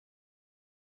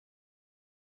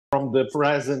from the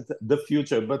present, the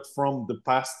future, but from the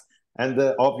past. And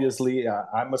obviously,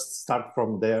 I must start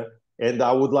from there. And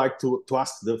I would like to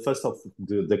ask the first of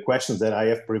the questions that I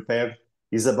have prepared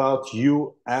is about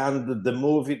you and the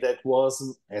movie that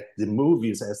was at the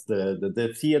movies, as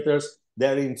the theaters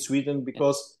there in Sweden,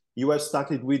 because you have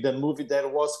started with a movie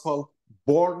that was called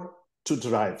Born to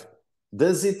Drive.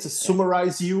 Does it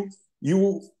summarize you?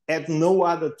 You had no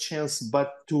other chance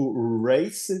but to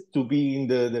race, to be in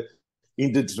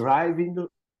the driving.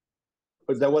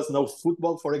 There was no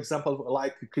football, for example,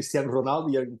 like Cristiano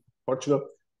Ronaldo here in Portugal.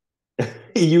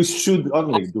 You should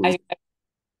only do I, it.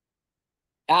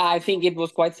 I think it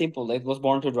was quite simple. It was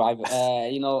Born to Drive.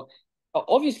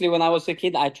 Obviously, when I was a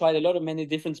kid, I tried a lot of many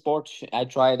different sports. I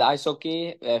tried ice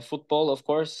hockey, football, of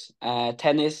course,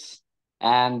 tennis,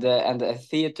 and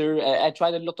theater. I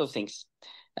tried a lot of things,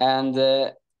 and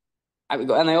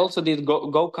I also did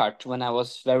go-kart when I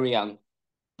was very young.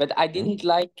 But I Hmm? didn't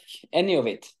like any of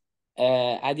it.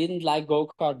 I didn't like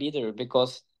go-kart either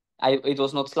because it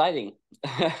was not sliding,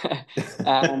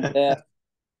 and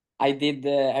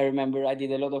I remember I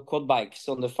did a lot of quad bikes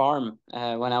on the farm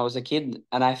when I was a kid,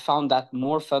 and I found that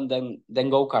more fun than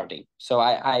go-karting. So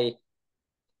I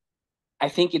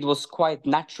think it was quite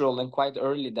natural and quite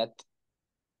early that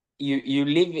you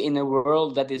live in a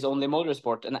world that is only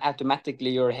motorsport, and automatically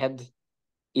your head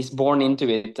is born into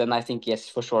it. And I think, yes,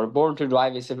 for sure, Born to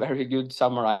Drive is a very good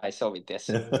summary of it. Yes.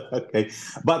 Okay,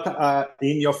 but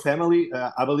in your family,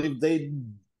 I believe they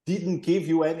didn't give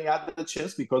you any other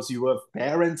chance because you have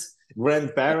parents,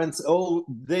 grandparents. All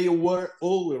they were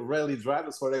all rally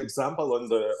drivers, for example,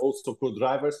 and also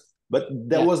co-drivers. But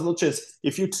there Yeah. was no chance.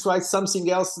 If you tried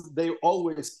something else, they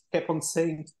always kept on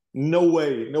saying, "No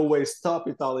way, no way! Stop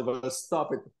it, Oliver!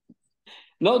 Stop it!"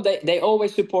 No, they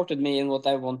always supported me in what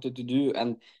I wanted to do,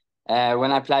 and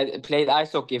when I played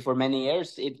ice hockey for many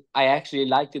years, I actually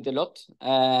liked it a lot,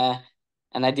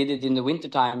 and I did it in the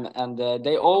wintertime, and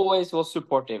they always was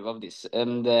supportive of this,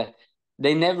 and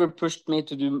they never pushed me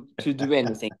to do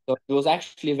anything. So it was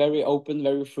actually very open,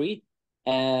 very free,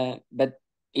 but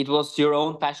it was your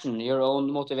own passion, your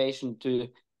own motivation to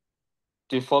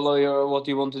follow your what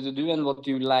you wanted to do and what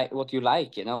you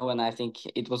like, and I think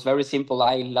it was very simple.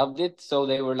 I loved it, so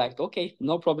they were like, okay,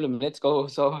 no problem, let's go.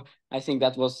 So I think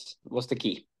that was the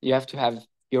key. You have to have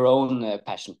your own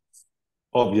passion.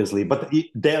 Obviously, but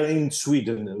there in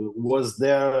Sweden, was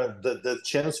there the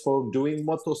chance for doing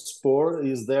motorsport?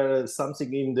 Is there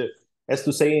something in the, as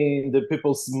to say, in the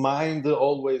people's mind,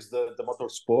 always the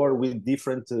motorsport with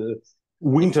different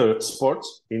winter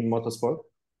sports in motorsport?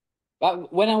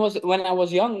 But when I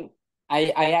was young,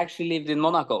 I actually lived in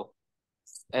Monaco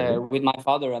Okay. with my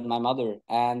father and my mother,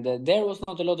 and there was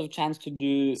not a lot of chance to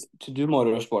do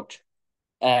motorsport.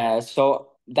 So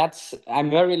I'm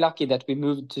very lucky that we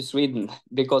moved to Sweden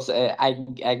because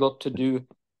I got to do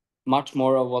much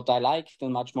more of what I liked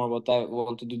and much more what I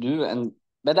wanted to do. And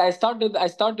but I started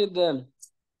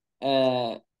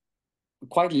uh,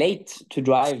 quite late to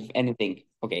drive anything.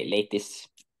 Okay,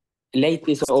 late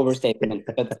is overstatement,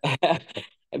 but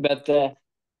but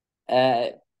uh,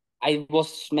 I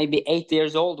was maybe 8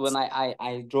 years old when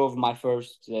I drove my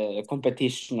first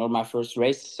competition or my first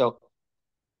race. So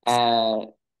uh,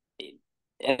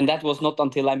 and that was not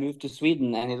until I moved to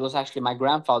Sweden, and it was actually my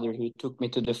grandfather who took me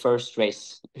to the first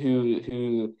race.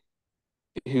 Who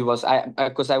was I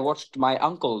because I watched my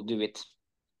uncle do it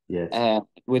Yes.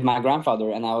 with my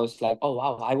grandfather, and I was like, oh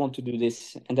wow, I want to do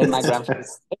this. And then my grandfather,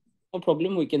 no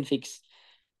problem, we can fix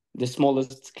the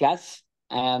smallest class,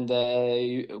 and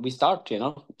we start.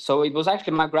 So it was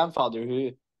actually my grandfather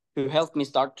who helped me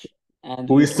start, and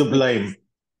Who who is to took me. blame?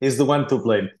 Is the one to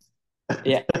blame.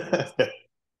 Yeah.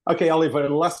 Okay, Oliver,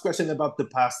 last question about the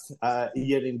past.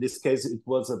 Here in this case, it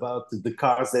was about the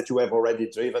cars that you have already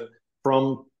driven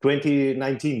from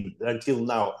 2019 until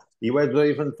now. You were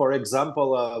driven, for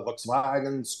example,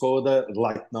 Volkswagen, Skoda,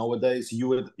 like nowadays,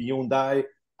 Hyundai.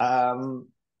 Um,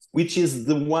 which is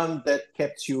the one that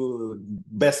kept you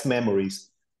best memories?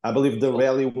 I believe the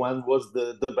rally one was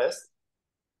the best.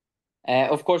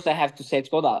 Of course, I have to say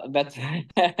Skoda, but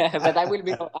but I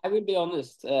will be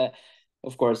honest,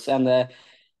 of course, and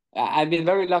I've been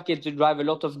very lucky to drive a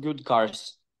lot of good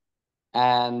cars,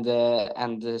 and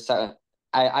so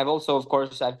I've also, of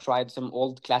course, I've tried some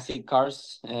old classic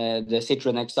cars, the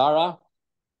Citroen Xara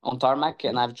on tarmac,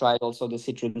 and I've tried also the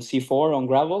Citroen C4 on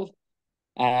gravel,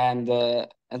 and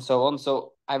so on.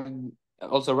 So I've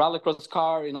also rallycross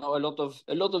car, a lot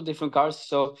of different cars.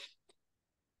 So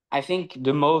I think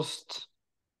the most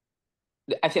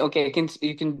I think okay,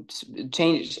 you can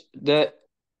change the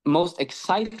most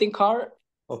exciting car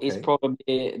is Okay.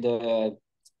 probably the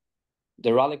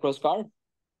rallycross car,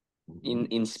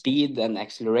 in speed and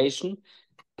acceleration.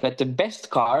 But the best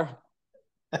car,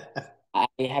 I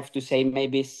have to say,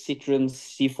 maybe Citroen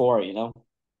C4,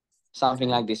 something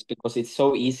like this, because it's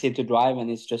so easy to drive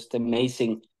and it's just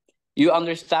amazing. You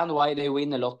understand why they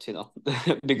win a lot,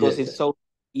 because Yeah. it's so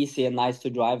easy and nice to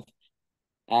drive.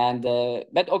 And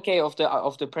but okay, of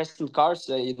the present cars,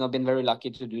 been very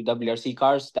lucky to do WRC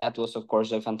cars. That was, of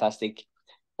course, a fantastic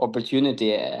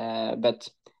opportunity. But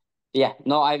yeah,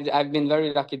 no, I've been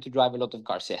very lucky to drive a lot of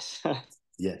cars. Yes.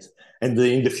 Yes. And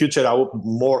in the future, I hope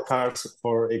more cars,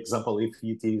 for example, if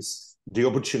it is the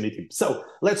opportunity. So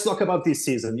let's talk about this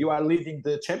season. You are leading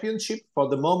the championship for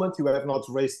the moment. You have not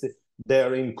raced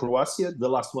there in Croatia. The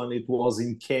last one, it was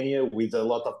in Kenya with a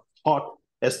lot of talk,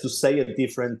 as to say, at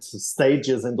different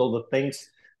stages and all the things.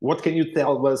 What can you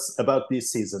tell us about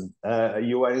this season?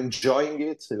 You are enjoying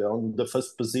it on the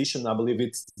first position. I believe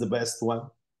it's the best one.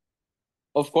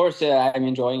 Of course, I'm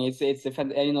enjoying it.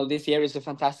 This year is a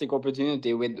fantastic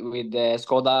opportunity with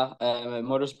Skoda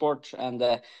Motorsport, and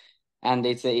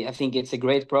I think it's a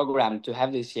great program to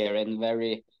have this year,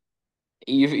 and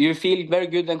you feel very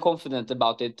good and confident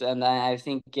about it, and I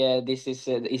think this is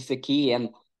the key,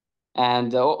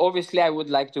 and obviously I would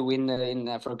like to win in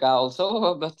Africa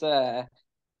also, but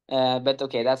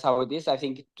okay, that's how it is. I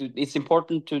think it's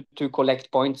important to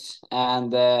collect points,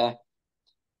 and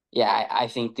yeah, I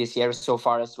think this year so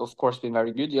far has, of course, been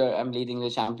very good. I'm leading the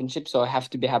championship, so I have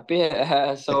to be happy.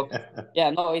 So yeah,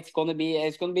 no, it's gonna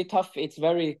be tough. It's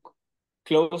very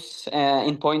close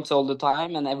in points all the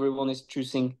time, and everyone is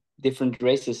choosing different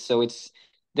races, so it's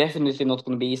definitely not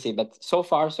going to be easy. But so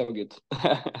far, so good.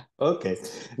 Okay,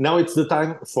 now it's the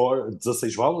time for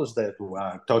 16 Volos that we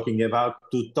are talking about,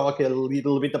 to talk a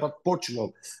little bit about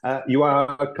Portugal. You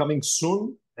are coming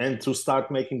soon, and to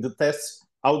start making the tests.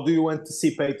 How do you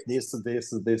anticipate this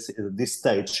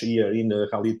stage here in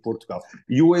Rally de Portugal?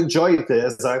 You enjoy it,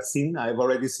 as I've seen. I've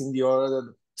already seen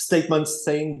your statements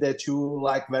saying that you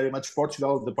like very much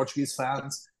Portugal, the Portuguese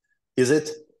fans. Is it?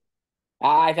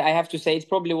 I have to say it's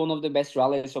probably one of the best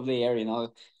rallies of the year.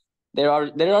 There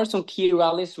are some key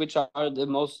rallies which are the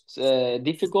most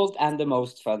difficult and the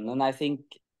most fun, and I think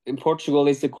in Portugal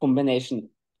is the combination.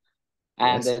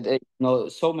 And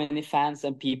Yes. so many fans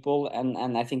and people,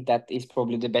 and I think that is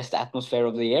probably the best atmosphere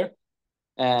of the year.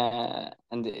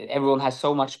 And everyone has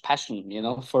so much passion,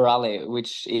 for rally,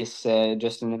 which is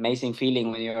just an amazing feeling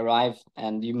when you arrive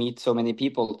and you meet so many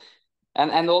people.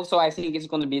 And also I think it's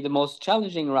going to be the most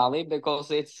challenging rally because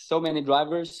it's so many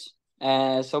drivers,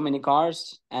 so many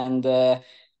cars, and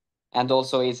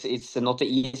also it's not an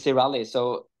easy rally.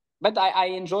 So, but I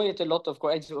enjoy it a lot. Of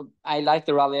course, I like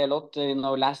the rally a lot.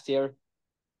 Last year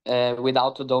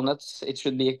without the donuts, it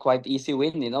should be a quite easy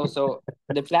win. So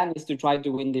the plan is to try to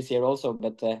win this year also,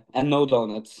 but and no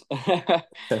donuts.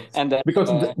 And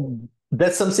Because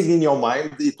that's something in your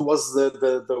mind. It was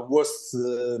the worst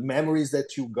memories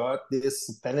that you got.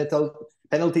 This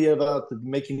penalty about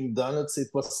making donuts. It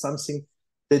was something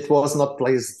that was not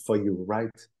pleasant for you,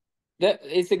 right?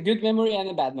 it's a good memory and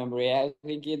a bad memory. I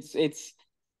think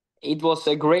it was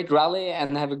a great rally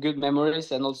and have a good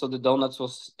memories, and also the donuts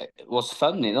was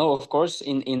fun. Of course,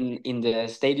 in the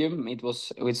stadium it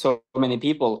was with so many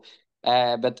people,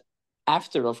 but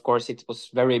after, of course, it was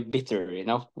very bitter.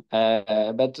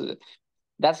 But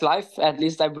that's life. At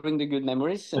least I bring the good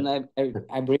memories, and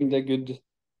I bring the good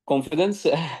confidence,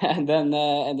 and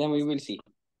then we will see.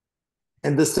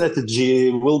 And the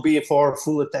strategy will be for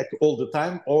full attack all the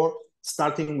time, or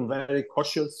starting very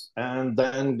cautious and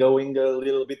then going a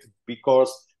little bit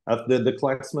because of the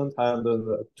classment, and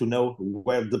to know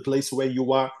where the place where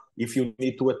you are, if you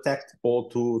need to attack or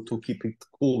to keep it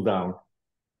cool down.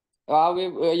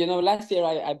 Last year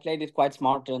I played it quite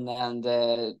smart and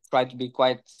tried to be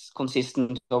quite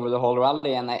consistent over the whole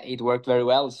rally, and it worked very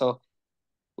well. So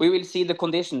we will see the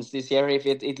conditions this year. If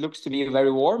it looks to be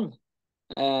very warm,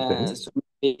 Okay. so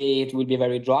it will be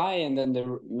very dry, and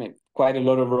then quite a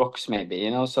lot of rocks maybe.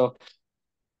 So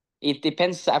it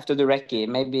depends after the recce.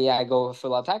 Maybe I go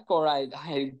full attack, or I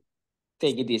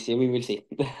take it easy. We will see.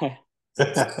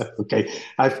 Okay,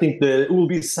 I think it will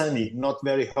be sunny, not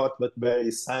very hot, but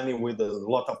very sunny with a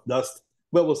lot of dust.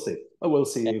 But we'll see. We'll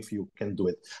see if you can do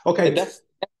it. Okay. That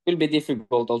will be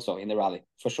difficult also in the rally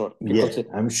for sure, Yeah, because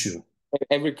I'm sure.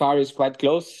 every car is quite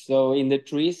close. So in the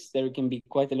trees there can be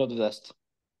quite a lot of dust.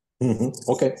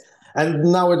 Okay. And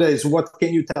nowadays, what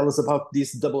can you tell us about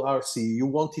this double RC? You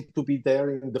wanted to be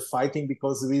there in the fighting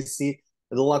because we see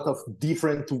a lot of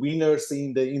different winners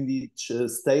in each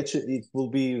stage. It will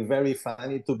be very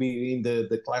funny to be in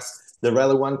the class, the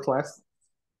Rally One class.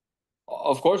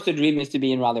 Of course, the dream is to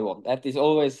be in Rally 1. That is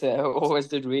always always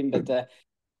the dream. But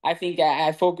I think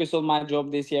I focus on my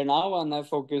job this year now, and I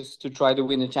focus to try to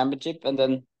win a championship, and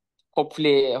then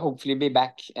hopefully be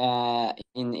back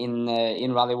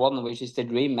in Rally 1, which is the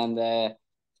dream. And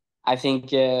I think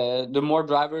the more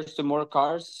drivers, the more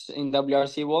cars in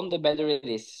WRC1, the better it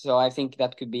is. So I think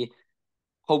that could be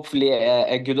hopefully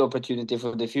a good opportunity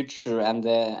for the future, and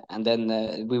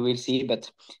then we will see.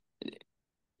 But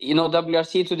you know,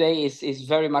 WRC today is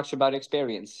very much about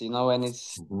experience, you know, and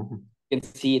it's you can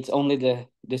see it's only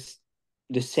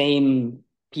the same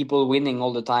people winning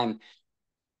all the time.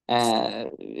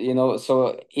 You know,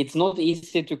 so it's not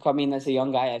easy to come in as a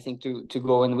young guy, I think, to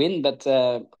go and win. But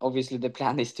obviously the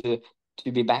plan is to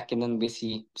be back, and then we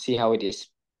see how it is.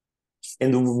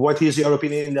 And what is your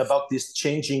opinion about this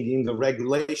changing in the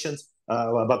regulations,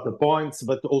 about the points,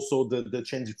 but also the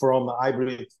change from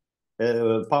hybrid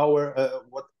power?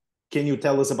 What can you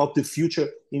tell us about the future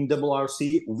in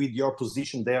WRC with your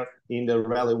position there in the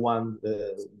Rally 1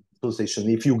 position?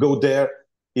 If you go there,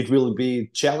 it will be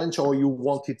challenge, or you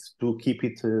want it to keep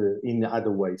it in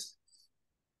other ways?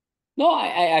 No,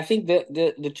 I think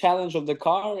the challenge of the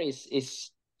car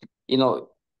is, you know,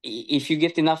 if you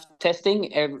get enough testing,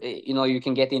 you know, you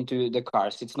can get into the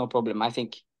cars. It's no problem. I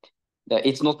think that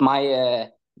it's not my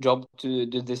job to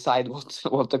decide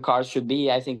what the cars should be.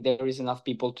 I think there is enough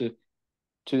people to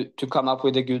come up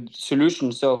with a good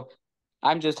solution. So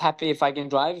I'm just happy if I can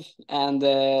drive, and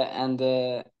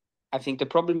I think the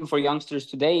problem for youngsters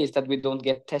today is that we don't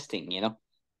get testing, you know,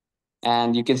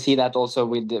 and you can see that also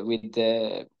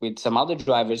with some other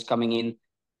drivers coming in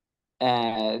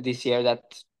this year,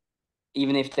 that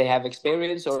even if they have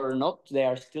experience or not, they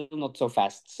are still not so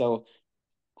fast. So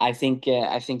I think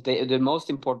the most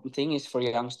important thing is for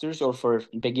youngsters or for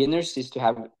beginners is to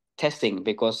have testing,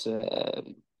 because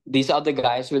these other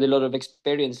guys with a lot of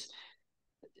experience,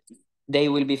 they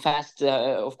will be fast,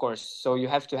 of course. So you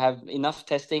have to have enough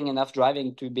testing, enough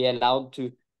driving to be allowed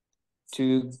to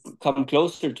come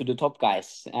closer to the top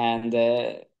guys. And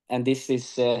this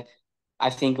is I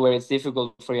think where it's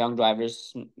difficult for young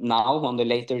drivers now on the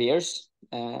later years.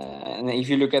 And if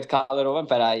you look at Kalle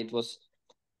Rovanperä,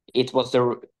 it was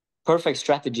the perfect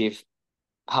strategy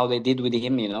how they did with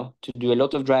him, you know, to do a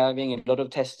lot of driving, a lot of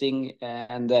testing,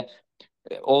 and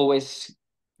always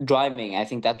driving. I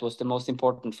think that was the most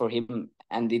important for him,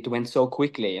 and it went so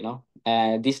quickly, you know.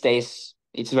 These days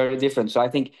it's very different. So I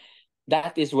think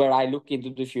that is where I look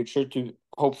into the future, to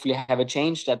hopefully have a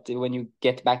change, that when you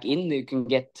get back in, you can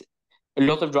get a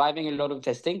lot of driving, a lot of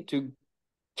testing, to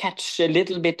catch a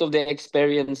little bit of the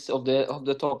experience of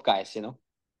the top guys, you know.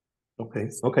 Okay.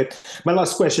 My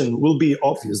last question will be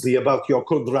obviously about your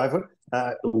co-driver.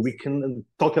 We can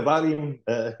talk about him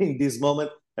in this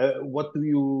moment. What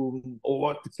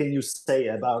can you say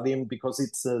about him? Because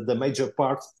it's the major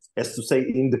part, as to say,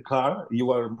 in the car.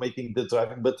 You are making the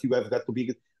driving, but you have got to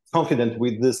be confident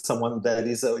with someone that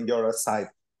is on your side.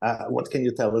 What can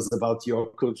you tell us about your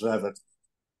co-driver?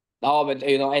 No, but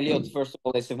you know, Elliot, first of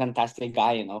all, is a fantastic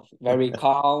guy. You know, very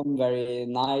calm, very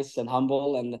nice and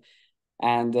humble,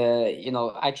 and you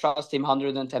know, I trust him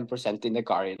 110% in the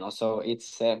car. You know, so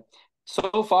it's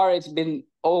so far it's been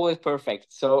always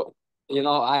perfect. So you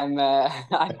know, I'm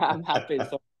I'm happy.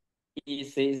 So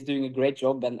he's doing a great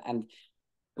job, and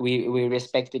we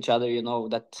respect each other. You know,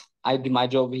 that I do my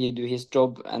job, he do his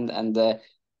job, and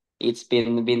it's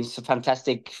been so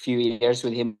fantastic few years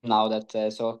with him now. That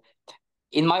so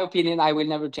in my opinion, I will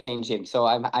never change him. So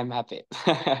I'm happy.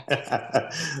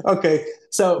 Okay,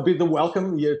 so be the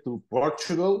welcome here to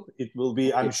Portugal. It will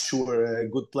be, I'm sure, a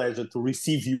good pleasure to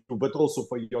receive you, but also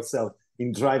for yourself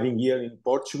in driving here in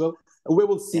Portugal. We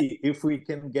will see if we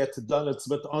can get donuts,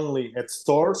 but only at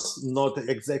stores, not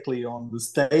exactly on the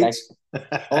stage.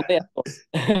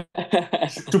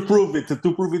 To prove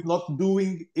it, not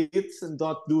doing it and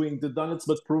not doing the donuts,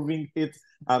 but proving it.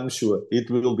 I'm sure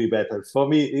it will be better for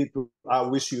me. I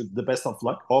wish you the best of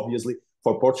luck, obviously,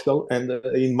 for Portugal, and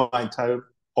in my turn,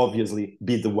 obviously,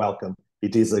 be the welcome.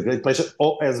 It is a great pleasure.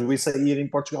 Or as we say here in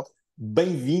Portugal,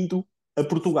 bem-vindo a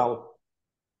Portugal.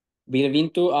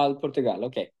 Bem-vindo a Portugal.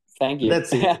 Okay. Thank you.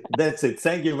 That's it.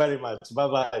 Thank you very much.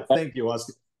 Bye-bye. Thank you,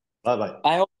 Oscar. Bye-bye.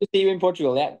 I hope to see you in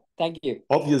Portugal. Yeah. Thank you.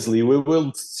 Obviously, we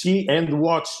will see and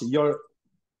watch your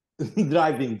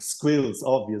driving skills,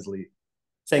 obviously.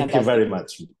 Thank you very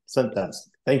much.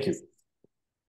 Fantastic. Thank you.